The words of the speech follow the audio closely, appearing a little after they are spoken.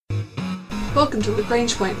Welcome to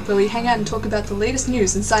Lagrange Point, where we hang out and talk about the latest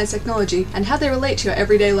news in science technology and how they relate to your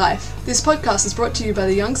everyday life. This podcast is brought to you by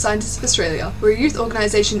the Young Scientists of Australia. We're a youth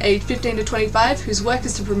organisation aged 15 to 25 whose work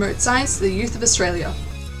is to promote science to the youth of Australia.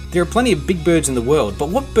 There are plenty of big birds in the world, but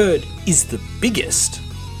what bird is the biggest?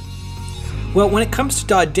 Well, when it comes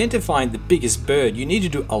to identifying the biggest bird, you need to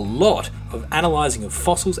do a lot of analysing of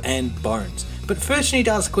fossils and bones. But first you need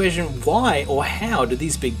to ask the question, why or how do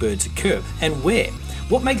these big birds occur, and where?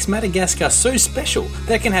 What makes Madagascar so special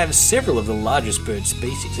that it can have several of the largest bird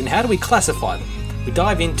species, and how do we classify them? We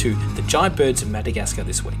dive into the giant birds of Madagascar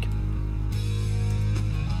this week.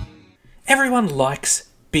 Everyone likes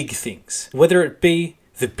big things, whether it be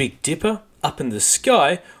the Big Dipper up in the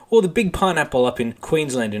sky or the big pineapple up in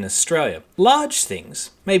Queensland in Australia. Large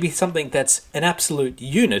things, maybe something that's an absolute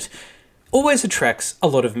unit, always attracts a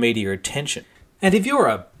lot of media attention. And if you're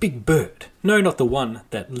a big bird, no, not the one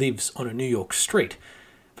that lives on a New York street,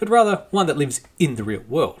 but rather one that lives in the real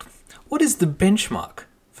world, what is the benchmark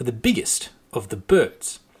for the biggest of the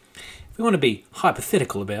birds? If we want to be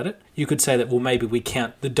hypothetical about it, you could say that, well, maybe we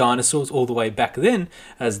count the dinosaurs all the way back then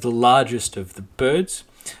as the largest of the birds.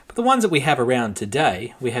 But the ones that we have around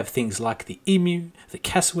today, we have things like the emu, the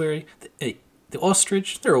cassowary, the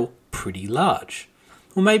ostrich, they're all pretty large.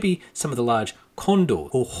 Or maybe some of the large condors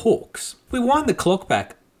or hawks. We wind the clock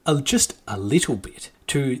back just a little bit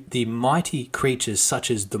to the mighty creatures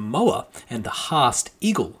such as the moa and the haast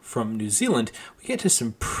eagle from New Zealand, we get to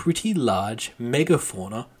some pretty large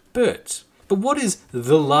megafauna birds. But what is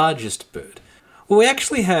the largest bird? Well, we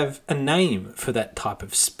actually have a name for that type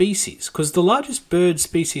of species, because the largest bird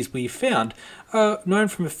species we found are known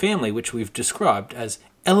from a family which we've described as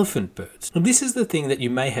elephant birds. Now, this is the thing that you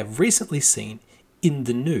may have recently seen in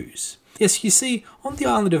the news. Yes, you see, on the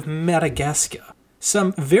island of Madagascar,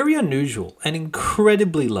 some very unusual and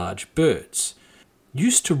incredibly large birds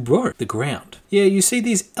used to roam the ground. Yeah, you see,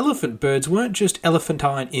 these elephant birds weren't just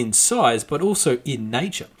elephantine in size, but also in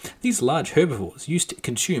nature. These large herbivores used to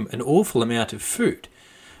consume an awful amount of food.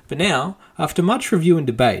 But now, after much review and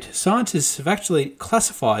debate, scientists have actually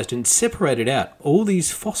classified and separated out all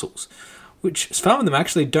these fossils, which some of them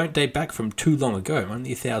actually don't date back from too long ago,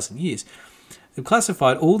 only 1,000 years. They've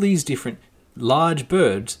classified all these different large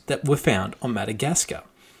birds that were found on Madagascar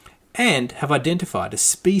and have identified a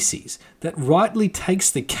species that rightly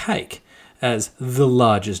takes the cake as the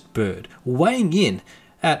largest bird, weighing in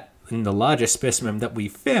the largest specimen that we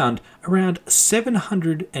found, around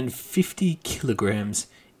 750 kilograms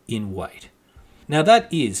in weight. Now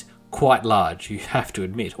that is quite large, you have to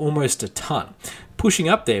admit, almost a ton, pushing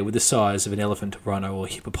up there with the size of an elephant, rhino or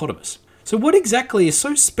hippopotamus. So what exactly is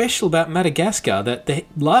so special about Madagascar that the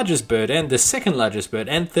largest bird and the second largest bird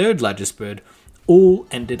and third largest bird all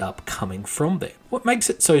ended up coming from there? What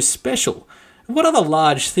makes it so special? And what other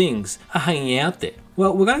large things are hanging out there?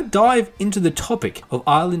 Well, we're going to dive into the topic of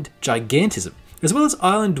island gigantism, as well as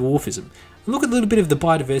island dwarfism, and look at a little bit of the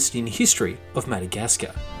biodiversity and history of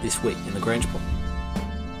Madagascar this week in Lagrange Point.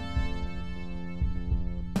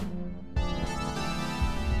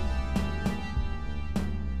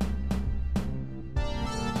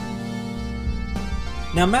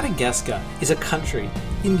 Now, Madagascar is a country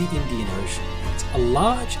in the Indian Ocean. It's a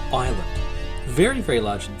large island, very, very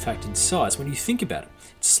large in fact in size when you think about it.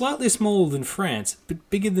 It's slightly smaller than France, but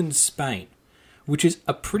bigger than Spain, which is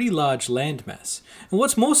a pretty large landmass. And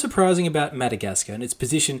what's more surprising about Madagascar and its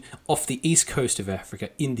position off the east coast of Africa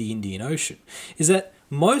in the Indian Ocean is that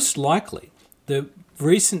most likely the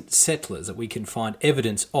recent settlers that we can find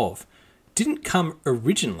evidence of didn't come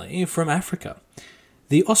originally from Africa.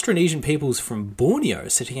 The Austronesian peoples from Borneo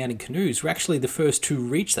setting out in canoes were actually the first to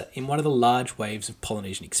reach that in one of the large waves of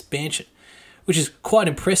Polynesian expansion, which is quite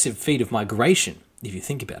an impressive feat of migration, if you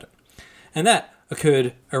think about it. And that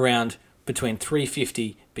occurred around between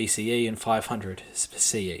 350 BCE and 500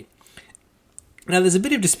 CE. Now, there's a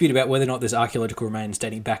bit of dispute about whether or not there's archaeological remains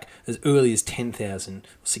dating back as early as 10,000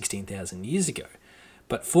 or 16,000 years ago,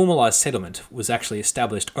 but formalised settlement was actually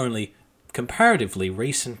established only comparatively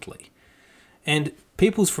recently. And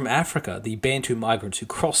peoples from Africa, the Bantu migrants who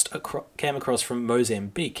came across from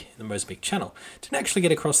Mozambique, the Mozambique Channel, didn't actually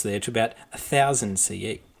get across there to about 1000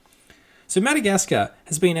 CE. So Madagascar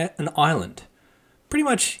has been an island, pretty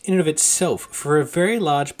much in and of itself, for a very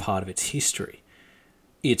large part of its history.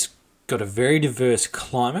 It's got a very diverse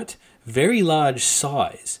climate, very large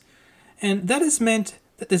size, and that has meant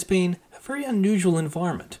that there's been a very unusual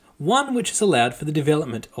environment, one which has allowed for the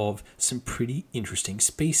development of some pretty interesting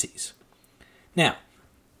species. Now,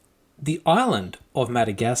 the island of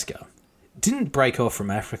Madagascar didn't break off from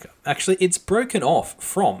Africa. Actually, it's broken off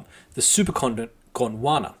from the supercontinent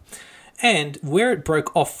Gondwana. And where it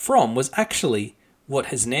broke off from was actually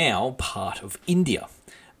what is now part of India.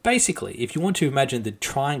 Basically, if you want to imagine the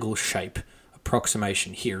triangle shape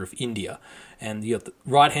approximation here of India, and you got the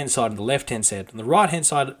right-hand side and the left-hand side. On the right-hand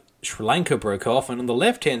side, Sri Lanka broke off, and on the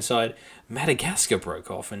left-hand side, Madagascar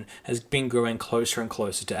broke off and has been growing closer and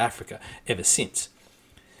closer to Africa ever since.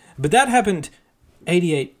 But that happened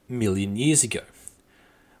 88 million years ago.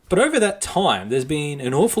 But over that time, there's been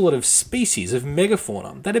an awful lot of species of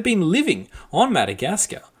megafauna that have been living on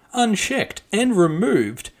Madagascar, unchecked and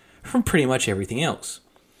removed from pretty much everything else.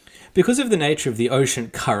 Because of the nature of the ocean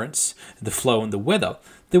currents, the flow and the weather,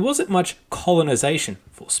 there wasn't much colonization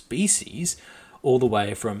for species all the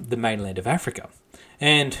way from the mainland of Africa.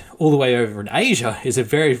 And all the way over in Asia is a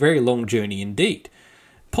very, very long journey indeed.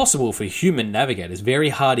 Possible for human navigators, very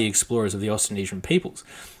hardy explorers of the Austronesian peoples,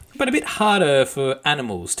 but a bit harder for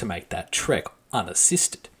animals to make that trek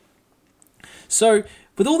unassisted. So,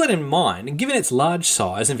 with all that in mind, and given its large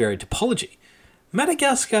size and varied topology,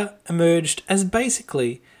 Madagascar emerged as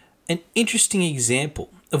basically an interesting example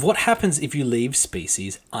of what happens if you leave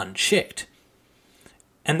species unchecked.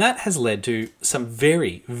 And that has led to some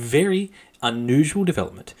very, very unusual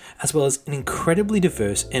development, as well as an incredibly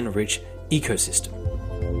diverse and rich ecosystem.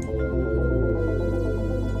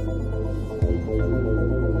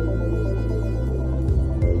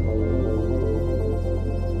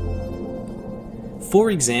 For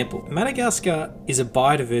example, Madagascar is a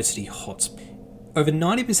biodiversity hotspot. Over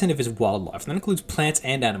 90% of its wildlife, and that includes plants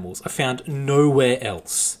and animals, are found nowhere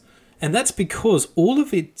else. And that's because all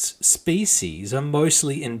of its species are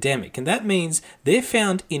mostly endemic, and that means they're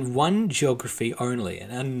found in one geography only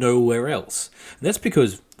and are nowhere else. And that's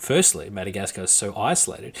because, firstly, Madagascar is so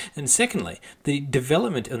isolated, and secondly, the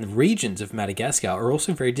development and the regions of Madagascar are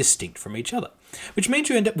also very distinct from each other, which means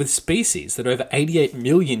you end up with species that over 88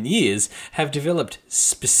 million years have developed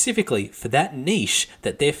specifically for that niche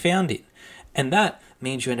that they're found in. And that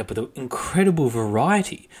means you end up with an incredible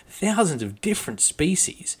variety, thousands of different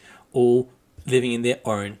species, all living in their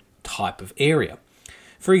own type of area.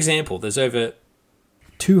 For example, there's over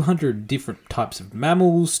 200 different types of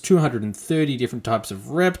mammals, 230 different types of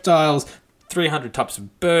reptiles, 300 types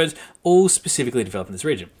of birds, all specifically developed in this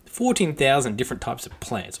region. 14,000 different types of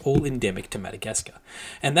plants, all endemic to Madagascar.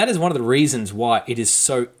 And that is one of the reasons why it is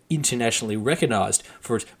so internationally recognised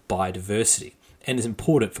for its biodiversity, and is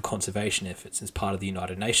important for conservation efforts as part of the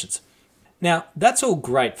United Nations. Now, that's all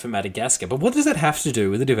great for Madagascar, but what does that have to do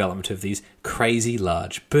with the development of these crazy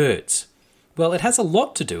large birds? Well, it has a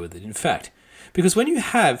lot to do with it, in fact, because when you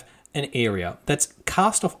have an area that's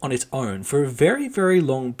cast off on its own for a very, very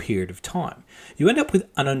long period of time, you end up with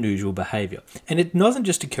an unusual behaviour. And it doesn't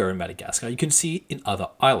just occur in Madagascar, you can see it in other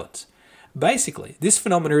islands. Basically, this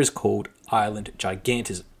phenomenon is called island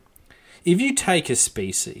gigantism. If you take a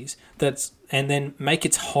species and then make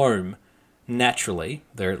its home naturally,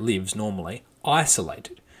 there it lives normally,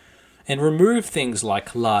 isolated, and remove things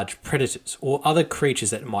like large predators or other creatures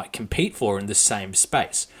that it might compete for in the same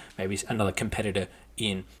space, maybe another competitor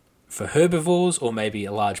for herbivores, or maybe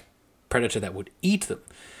a large predator that would eat them,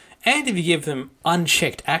 and if you give them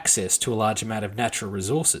unchecked access to a large amount of natural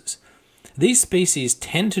resources, these species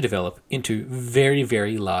tend to develop into very,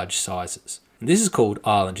 very large sizes. And this is called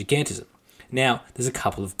island gigantism. Now, there's a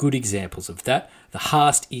couple of good examples of that. The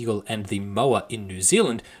Haast eagle and the moa in New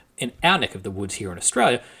Zealand, in our neck of the woods here in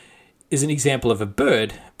Australia, is an example of a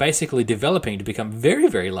bird basically developing to become very,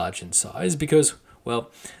 very large in size because,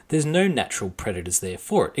 well, there's no natural predators there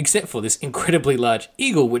for it, except for this incredibly large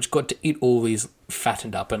eagle which got to eat all these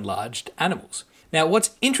fattened up enlarged animals. Now,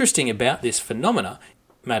 what's interesting about this phenomena,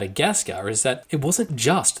 Madagascar, is that it wasn't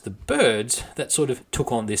just the birds that sort of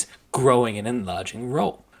took on this growing and enlarging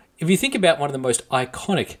role. If you think about one of the most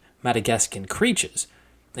iconic Madagascan creatures,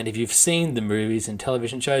 and if you've seen the movies and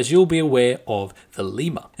television shows, you'll be aware of the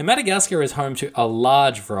lemur. And Madagascar is home to a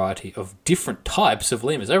large variety of different types of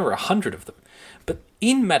lemurs, over 100 of them. But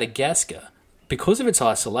in Madagascar, because of its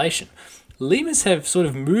isolation, lemurs have sort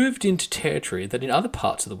of moved into territory that in other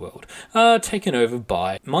parts of the world are taken over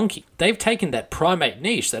by monkey. They've taken that primate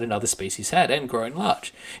niche that another species had and grown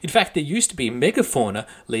large. In fact, there used to be megafauna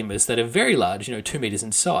lemurs that are very large, 2 meters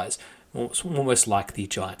in size, almost like the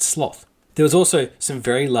giant sloth. There was also some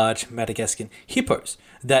very large Madagascan hippos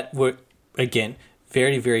that were, again,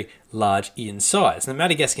 very, very large in size. And the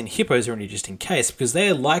Madagascan hippos are an interesting case because they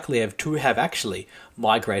are likely to have actually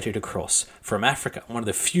migrated across from Africa, one of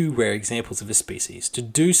the few rare examples of a species to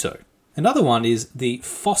do so. Another one is the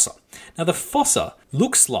fossa. Now, the fossa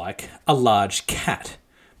looks like a large cat,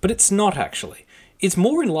 but it's not actually. It's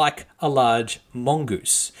more like a large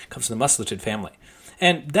mongoose. It comes from the mustelid family.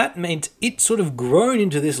 And that meant it sort of grown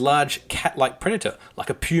into this large cat-like predator, like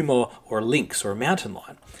a puma or a lynx or a mountain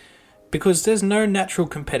lion, because there's no natural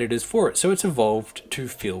competitors for it, so it's evolved to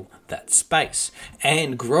fill that space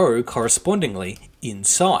and grow correspondingly in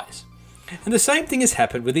size. And the same thing has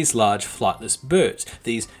happened with these large flightless birds,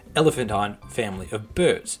 these elephantine family of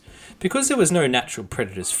birds. Because there was no natural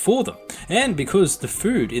predators for them, and because the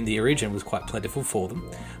food in the region was quite plentiful for them,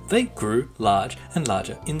 they grew large and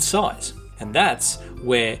larger in size. And that's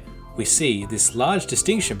where we see this large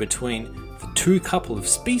distinction between the two couple of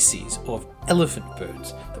species of elephant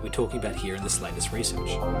birds that we're talking about here in this latest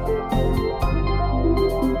research.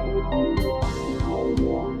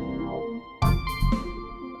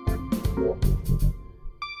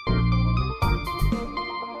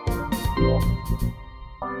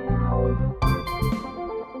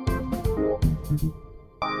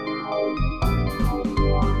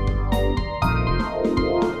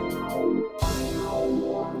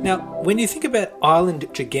 Now, when you think about island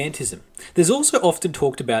gigantism, there's also often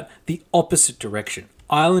talked about the opposite direction,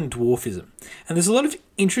 island dwarfism. And there's a lot of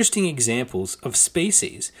interesting examples of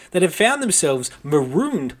species that have found themselves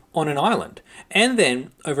marooned on an island and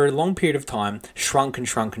then, over a long period of time, shrunk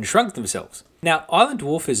themselves. Now, island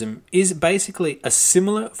dwarfism is basically a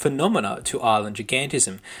similar phenomena to island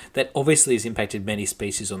gigantism that obviously has impacted many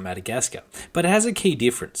species on Madagascar, but it has a key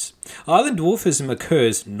difference. Island dwarfism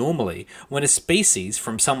occurs normally when a species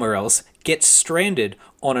from somewhere else gets stranded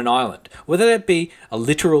on an island, whether that be a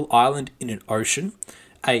literal island in an ocean,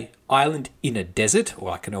 an island in a desert,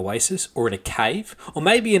 or like an oasis, or in a cave, or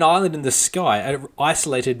maybe an island in the sky, an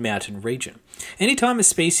isolated mountain region. Anytime a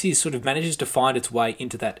species sort of manages to find its way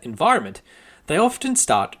into that environment, they often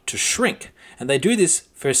start to shrink, and they do this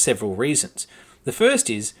for several reasons. The first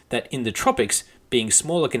is that in the tropics, being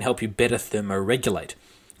smaller can help you better thermoregulate,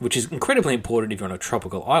 which is incredibly important if you're on a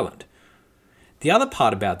tropical island. The other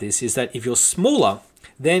part about this is that if you're smaller,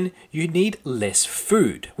 then you need less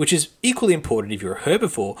food, which is equally important if you're a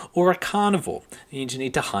herbivore or a carnivore. You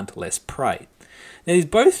need to hunt less prey. Now, these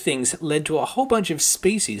both things led to a whole bunch of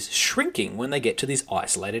species shrinking when they get to these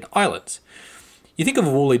isolated islands. You think of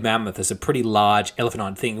a woolly mammoth as a pretty large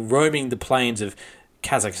elephantine thing roaming the plains of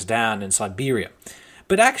Kazakhstan and Siberia.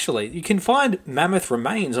 But actually, you can find mammoth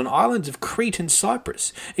remains on islands of Crete and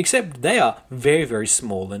Cyprus, except they are very, very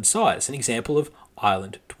small in size, an example of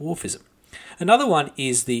island dwarfism. Another one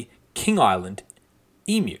is the King Island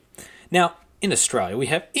emu. Now, in Australia, we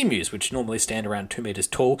have emus, which normally stand around 2 metres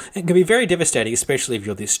tall and can be very devastating, especially if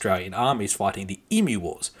you're the Australian armies fighting the emu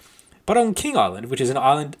wars. But on King Island, which is an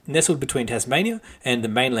island nestled between Tasmania and the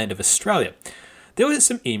mainland of Australia, there were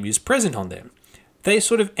some emus present on there. They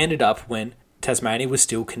sort of ended up when Tasmania was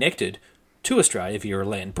still connected to Australia via a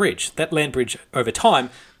land bridge. That land bridge, over time,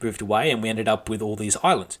 moved away and we ended up with all these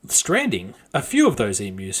islands, stranding a few of those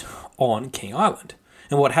emus on King Island.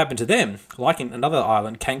 And what happened to them, like in another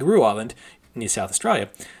island, Kangaroo Island, near South Australia,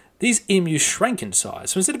 these emus shrank in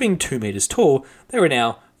size. So instead of being 2 metres tall, they were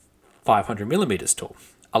now 500 millimetres tall.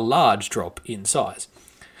 A large drop in size.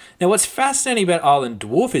 Now, what's fascinating about island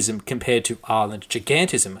dwarfism compared to island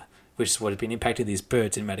gigantism, which is what has been impacting these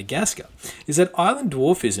birds in Madagascar, is that island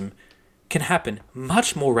dwarfism can happen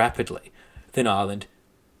much more rapidly than island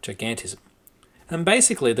gigantism. And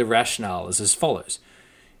basically, the rationale is as follows.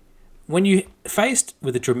 When you're faced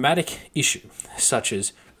with a dramatic issue, such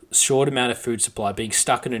as short amount of food supply, being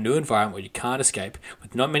stuck in a new environment where you can't escape,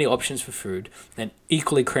 with not many options for food, and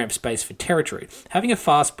equally cramped space for territory, having a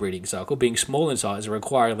fast breeding cycle, being small in size and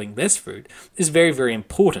requiring less food, is very, very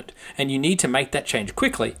important, and you need to make that change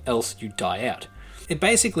quickly, else you die out. It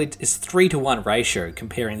basically is 3-to-1 ratio,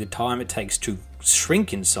 comparing the time it takes to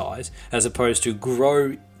shrink in size as opposed to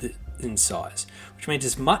grow in size, which means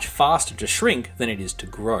it's much faster to shrink than it is to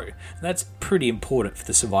grow. And that's pretty important for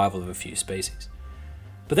the survival of a few species.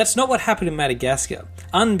 But that's not what happened in Madagascar.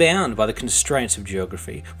 Unbound by the constraints of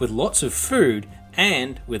geography, with lots of food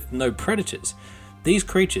and with no predators, these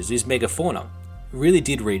creatures, these megafauna, really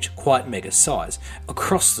did reach quite mega size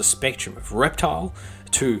across the spectrum of reptile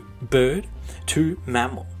to bird to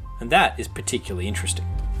mammal. And that is particularly interesting.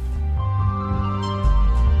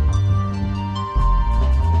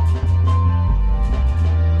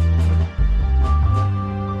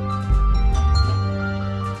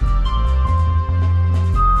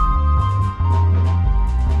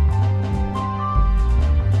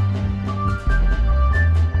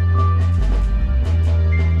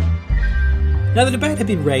 Now, the debate had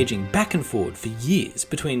been raging back and forward for years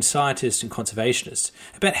between scientists and conservationists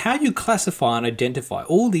about how you classify and identify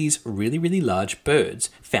all these really, really large birds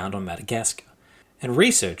found on Madagascar. And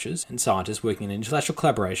researchers and scientists working in international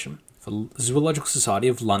collaboration for the Zoological Society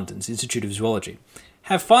of London's Institute of Zoology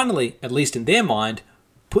have finally, at least in their mind,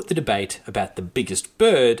 put the debate about the biggest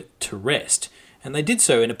bird to rest, and they did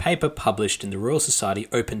so in a paper published in the Royal Society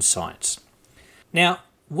Open Science. Now,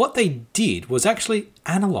 what they did was actually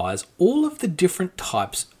analyse all of the different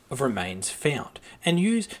types of remains found and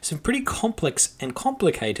use some pretty complex and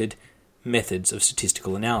complicated methods of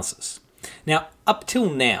statistical analysis. Now, up till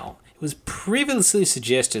now, it was previously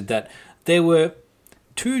suggested that there were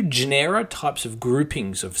 2 genera types of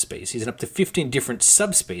groupings of species and up to 15 different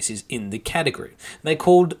subspecies in the category. They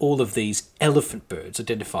called all of these elephant birds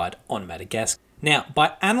identified on Madagascar. Now,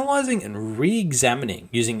 by analysing and re-examining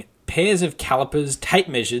using pairs of calipers, tape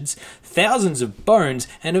measures, thousands of bones,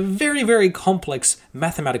 and a very, very complex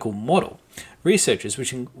mathematical model, researchers,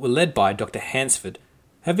 which were led by Dr. Hansford,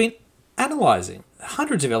 have been analysing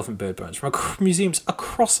hundreds of elephant bird bones from museums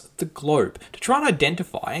across the globe to try and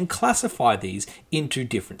identify and classify these into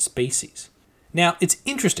different species. Now, it's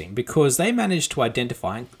interesting because they managed to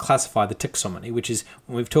identify and classify the taxonomy, which is,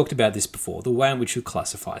 when we've talked about this before, the way in which you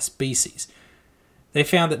classify species. They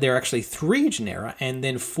found that there are actually 3 genera and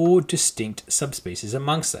then 4 distinct subspecies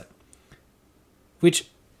amongst that, which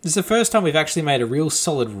is the first time we've actually made a real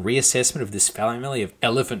solid reassessment of this family of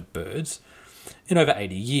elephant birds in over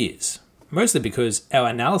 80 years. Mostly because our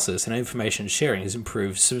analysis and information sharing has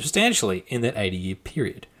improved substantially in that 80-year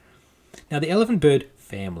period. Now, the elephant bird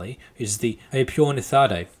family is the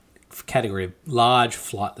Aepyornithidae category of large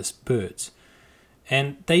flightless birds.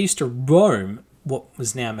 And they used to roam what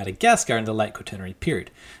was now Madagascar in the late Quaternary period.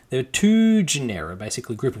 There were 2 genera,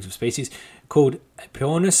 basically groupings of species, called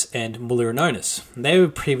Aepyornis and Mullerinonus. They were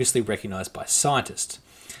previously recognised by scientists.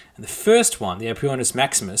 And the first one, the Aepyornis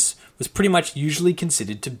maximus, was pretty much usually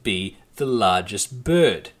considered to be the largest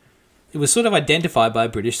bird. It was sort of identified by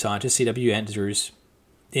British scientist C.W. Andrews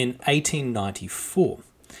in 1894.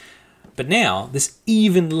 But now, this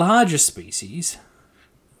even larger species,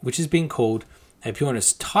 which has been called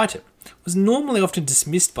Aepyornis titan, was normally often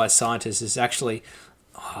dismissed by scientists as actually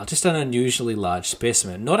just an unusually large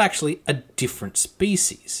specimen, not actually a different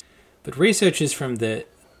species. But researchers from the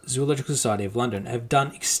Zoological Society of London have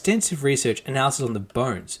done extensive research analysis on the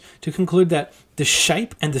bones to conclude that the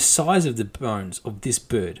shape and the size of the bones of this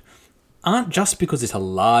bird aren't just because it's a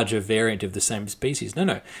larger variant of the same species.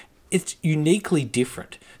 No. It's uniquely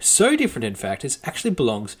different. So different, in fact, it actually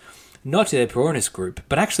belongs not to the Aepyornis group,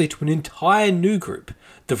 but actually to an entire new group,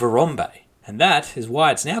 the Vorombae. And that is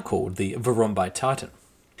why it's now called the Vorombae titan.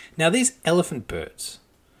 Now, these elephant birds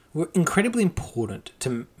were incredibly important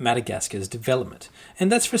to Madagascar's development,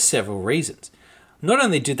 and that's for several reasons. Not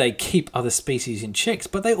only did they keep other species in check,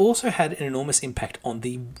 but they also had an enormous impact on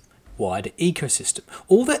the wider ecosystem.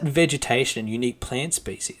 All that vegetation and unique plant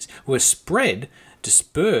species were spread,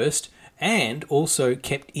 dispersed, and also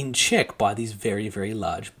kept in check by these very, very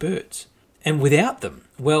large birds. And without them,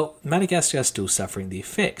 well, Madagascar is still suffering the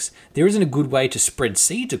effects. There isn't a good way to spread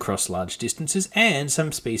seeds across large distances, and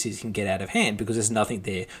some species can get out of hand because there's nothing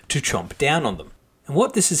there to chomp down on them. And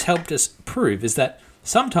what this has helped us prove is that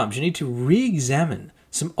sometimes you need to re-examine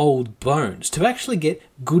some old bones to actually get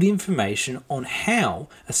good information on how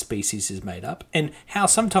a species is made up, and how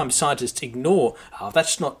sometimes scientists ignore,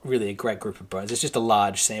 that's not really a great group of bones, it's just a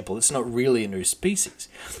large sample, it's not really a new species.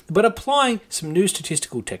 But applying some new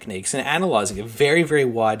statistical techniques and analysing a very, very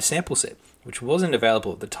wide sample set, which wasn't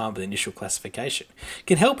available at the time of the initial classification,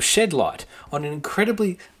 can help shed light on an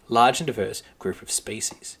incredibly large and diverse group of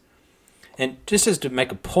species. And just as to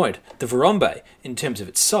make a point, the Vorombae, in terms of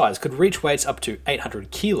its size, could reach weights up to 800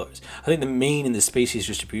 kilos. I think the mean in the species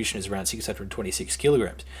distribution is around 626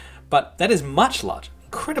 kilograms. But that is much larger,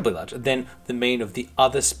 incredibly larger, than the mean of the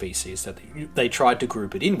other species that they tried to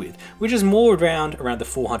group it in with, which is more around the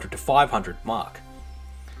 400 to 500 mark.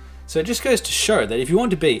 So it just goes to show that if you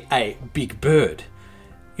want to be a big bird,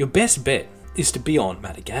 your best bet is to be on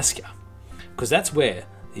Madagascar, because that's where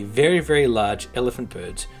the very, very large elephant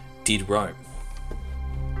birds did roam.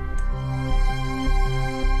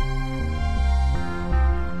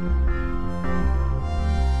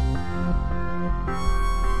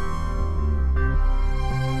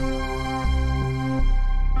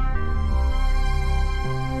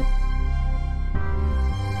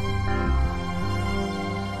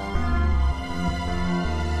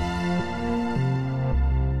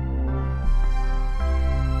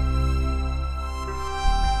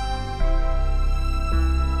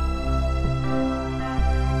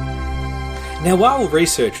 Now, while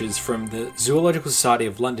researchers from the Zoological Society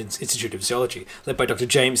of London's Institute of Zoology, led by Dr.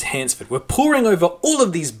 James Hansford, were poring over all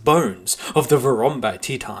of these bones of the Vorombae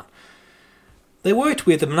titan, they worked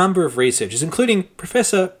with a number of researchers, including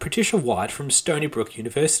Professor Patricia White from Stony Brook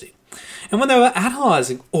University. And when they were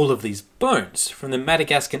analysing all of these bones from the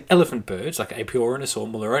Madagascan elephant birds like Aepyornis or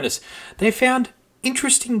Mullerinus, they found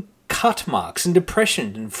interesting cut marks and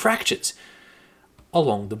depressions and fractures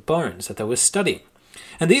along the bones that they were studying.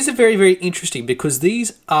 And these are very, very interesting because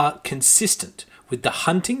these are consistent with the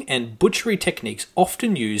hunting and butchery techniques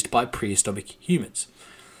often used by prehistoric humans.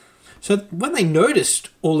 So when they noticed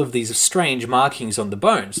all of these strange markings on the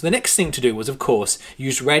bones, the next thing to do was, of course,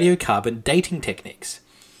 use radiocarbon dating techniques.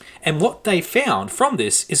 And what they found from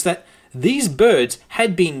this is that these birds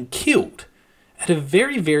had been killed at a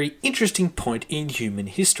very, very interesting point in human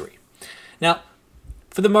history. Now,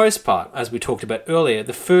 for the most part, as we talked about earlier,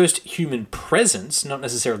 the first human presence, not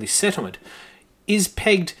necessarily settlement, is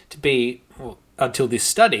pegged to be, well, until this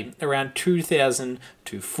study, around 2,000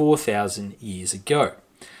 to 4,000 years ago.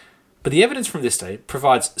 But the evidence from this study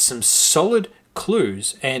provides some solid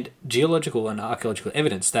clues and geological and archaeological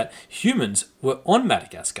evidence that humans were on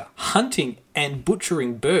Madagascar hunting and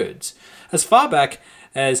butchering birds as far back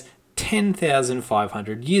as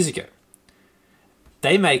 10,500 years ago.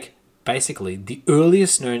 They make basically the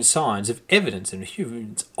earliest known signs of evidence of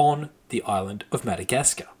humans on the island of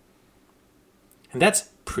Madagascar. And that's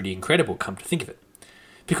pretty incredible, come to think of it.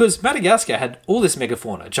 Because Madagascar had all this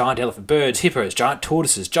megafauna, giant elephant birds, hippos, giant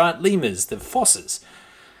tortoises, giant lemurs, the fosses.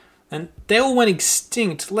 And they all went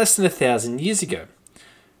extinct less than 1,000 years ago.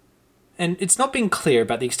 And it's not been clear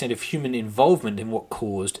about the extent of human involvement in what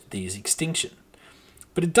caused these extinction.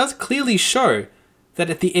 But it does clearly show that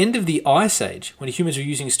at the end of the Ice Age, when humans were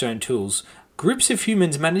using stone tools, groups of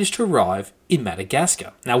humans managed to arrive in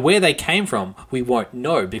Madagascar. Now, where they came from, we won't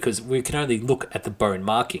know because we can only look at the bone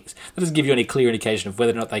markings. That doesn't give you any clear indication of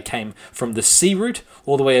whether or not they came from the sea route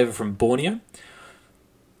all the way over from Borneo,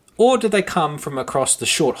 or did they come from across the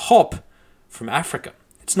short hop from Africa?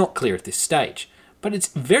 It's not clear at this stage, but it's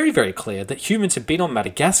very, very clear that humans have been on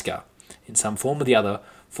Madagascar in some form or the other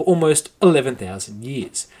for almost 11,000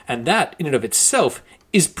 years. And that, in and of itself,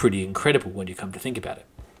 is pretty incredible when you come to think about it.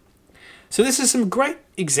 So this is some great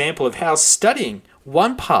example of how studying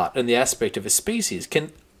one part in the aspect of a species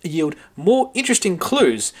can yield more interesting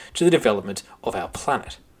clues to the development of our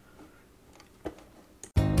planet.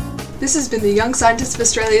 This has been the Young Scientists of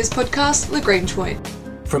Australia's podcast, Lagrange Point.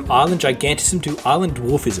 From island gigantism to island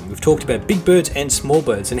dwarfism, we've talked about big birds and small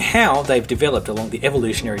birds and how they've developed along the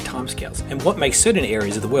evolutionary timescales and what makes certain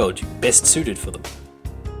areas of the world best suited for them.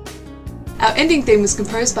 Our ending theme was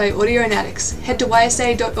composed by Audionautics. Head to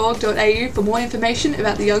ysa.org.au for more information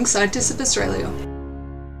about the Young Scientists of Australia.